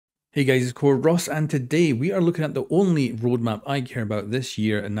Hey guys, it's Core Ross, and today we are looking at the only roadmap I care about this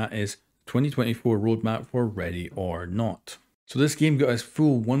year, and that is 2024 roadmap for Ready or Not. So this game got its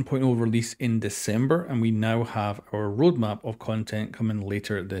full 1.0 release in December, and we now have our roadmap of content coming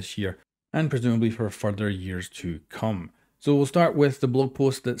later this year, and presumably for further years to come. So we'll start with the blog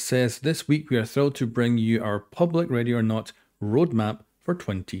post that says, this week we are thrilled to bring you our public Ready or Not roadmap for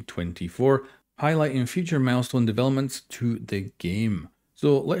 2024, highlighting future milestone developments to the game.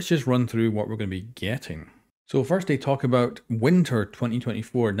 So let's just run through what we're going to be getting. So first they talk about winter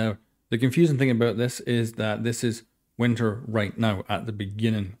 2024. Now, the confusing thing about this is that this is winter right now at the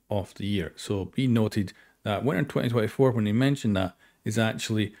beginning of the year. So be noted that winter 2024, when they mention that, is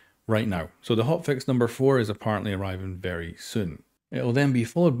actually right now. So the hotfix number 4 is apparently arriving very soon. It will then be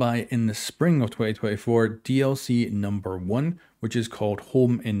followed by, in the spring of 2024, DLC number 1, which is called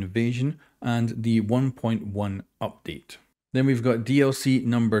Home Invasion, and the 1.1 update. Then we've got DLC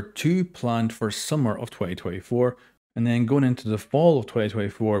number 2 planned for summer of 2024. And then going into the fall of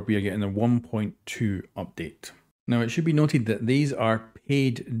 2024, we are getting a 1.2 update. Now it should be noted that these are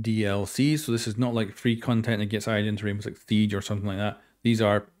paid DLCs. So this is not like free content that gets added into Rainbow Six Siege or something like that. These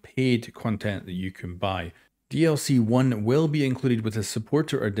are paid content that you can buy. DLC 1 will be included with the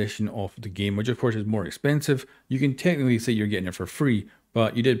supporter edition of the game, which of course is more expensive. You can technically say you're getting it for free,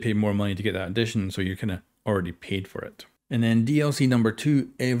 but you did pay more money to get that edition, so you're kind of already paid for it. And then DLC number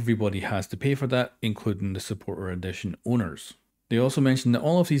 2, everybody has to pay for that, including the supporter edition owners. They also mentioned that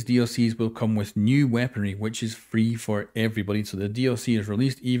all of these DLCs will come with new weaponry, which is free for everybody. So the DLC is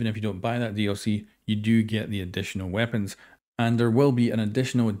released, even if you don't buy that DLC, you do get the additional weapons. And there will be an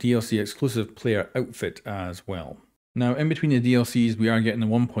additional DLC exclusive player outfit as well. Now, in between the DLCs, we are getting the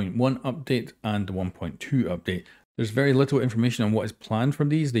 1.1 update and the 1.2 update. There's very little information on what is planned for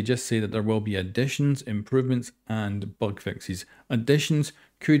these. They just say that there will be additions, improvements, and bug fixes. Additions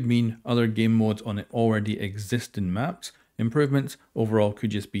could mean other game modes on already existing maps. Improvements overall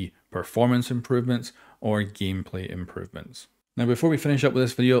could just be performance improvements or gameplay improvements. Now, before we finish up with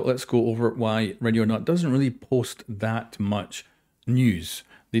this video, let's go over why Ready or Not doesn't really post that much news.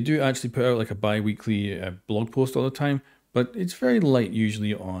 They do actually put out like a bi-weekly blog post all the time, but it's very light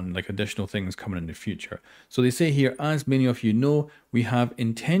usually on like additional things coming in the future. So they say here, as many of you know, we have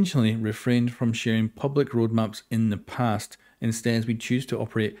intentionally refrained from sharing public roadmaps in the past. Instead, we choose to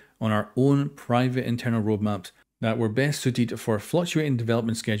operate on our own private internal roadmaps that were best suited for fluctuating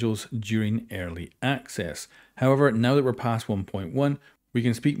development schedules during early access. However, now that we're past 1.1, we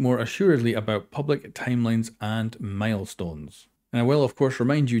can speak more assuredly about public timelines and milestones. And I will, of course,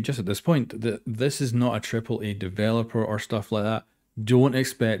 remind you just at this point that this is not a AAA developer or stuff like that. Don't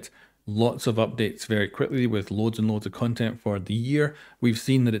expect lots of updates very quickly with loads and loads of content for the year. We've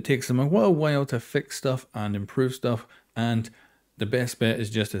seen that it takes them a while to fix stuff and improve stuff, and the best bet is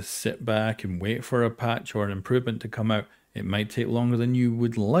just to sit back and wait for a patch or an improvement to come out. It might take longer than you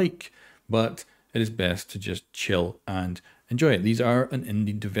would like, but it is best to just chill and enjoy it. These are an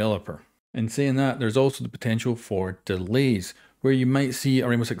indie developer. In saying that, there's also the potential for delays, where you might see a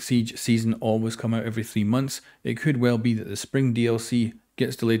Rainbow Six Siege season always come out every 3 months. It could well be that the spring DLC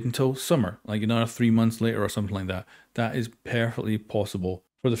gets delayed until summer, like another 3 months later or something like that. That is perfectly possible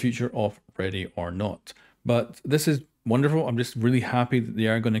for the future of Ready or Not. But this is wonderful. I'm just really happy that they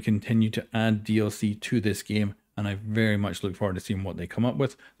are going to continue to add DLC to this game, and I very much look forward to seeing what they come up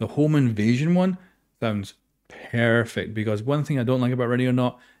with. The Home Invasion one sounds perfect, because one thing I don't like about Ready or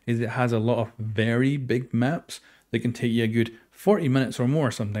Not is it has a lot of very big maps that can take you a good 40 minutes or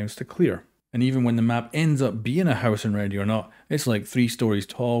more sometimes to clear. And even when the map ends up being a house in Ready or Not, it's like 3 stories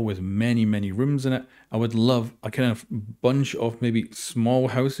tall with many rooms in it. I would love a kind of bunch of maybe small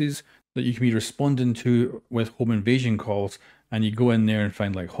houses that you can be responding to with home invasion calls, and you go in there and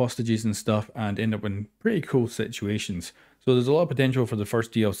find like hostages and stuff and end up in pretty cool situations. So there's a lot of potential for the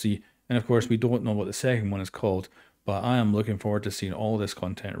first DLC, and of course we don't know what the second one is called, but I am looking forward to seeing all this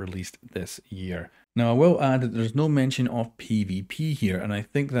content released this year. Now, I will add that there's no mention of PvP here, and I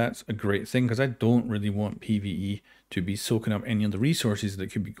think that's a great thing, because I don't really want PvE to be soaking up any of the resources that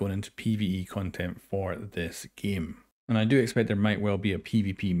could be going into PvE content for this game. And I do expect there might well be a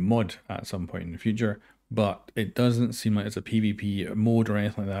PvP mod at some point in the future, but it doesn't seem like it's a PvP mode or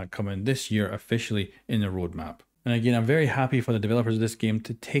anything like that coming this year officially in the roadmap. And again, I'm very happy for the developers of this game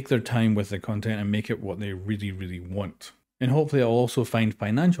to take their time with the content and make it what they really want. And hopefully I'll also find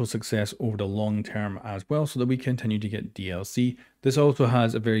financial success over the long term as well, so that we continue to get DLC. This also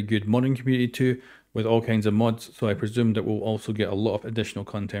has a very good modding community too, with all kinds of mods, so I presume that we'll also get a lot of additional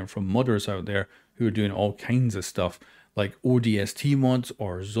content from modders out there who are doing all kinds of stuff, like ODST mods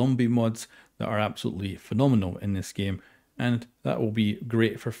or zombie mods that are absolutely phenomenal in this game. and that will be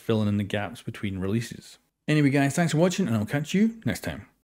great for filling in the gaps between releases. Anyway guys, thanks for watching and I'll catch you next time.